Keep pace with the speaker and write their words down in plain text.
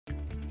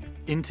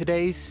In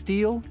today's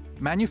steel,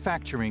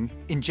 manufacturing,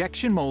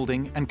 injection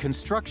molding, and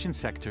construction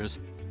sectors,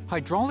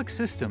 hydraulic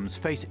systems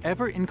face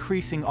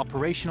ever-increasing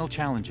operational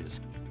challenges,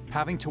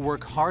 having to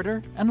work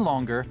harder and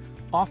longer,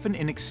 often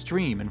in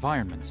extreme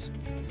environments.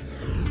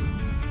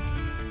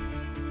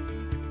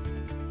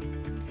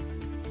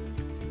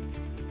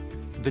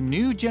 The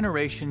new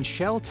generation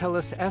Shell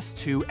Tellus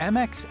S2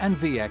 MX and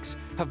VX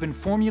have been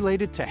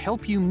formulated to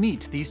help you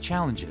meet these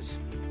challenges.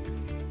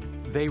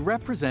 They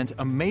represent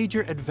a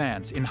major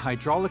advance in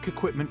hydraulic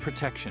equipment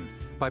protection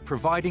by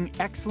providing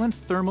excellent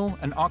thermal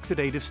and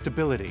oxidative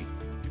stability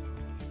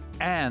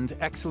and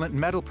excellent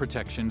metal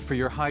protection for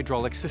your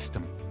hydraulic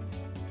system.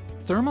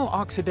 Thermal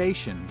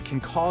oxidation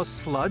can cause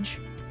sludge,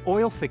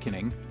 oil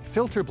thickening,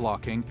 filter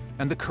blocking,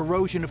 and the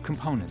corrosion of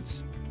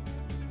components.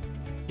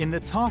 In the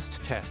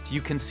tossed test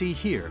you can see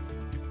here,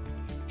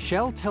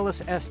 Shell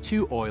Tellus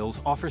S2 oils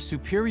offer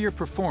superior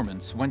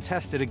performance when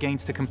tested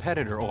against a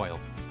competitor oil.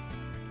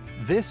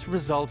 This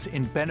results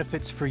in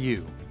benefits for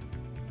you.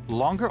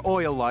 Longer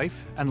oil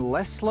life and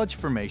less sludge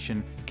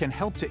formation can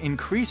help to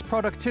increase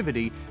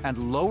productivity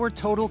and lower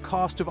total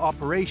cost of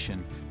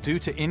operation due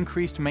to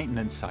increased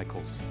maintenance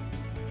cycles.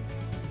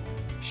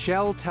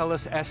 Shell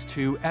Tellus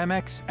S2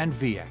 MX and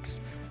VX,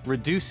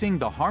 reducing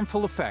the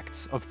harmful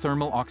effects of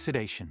thermal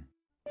oxidation.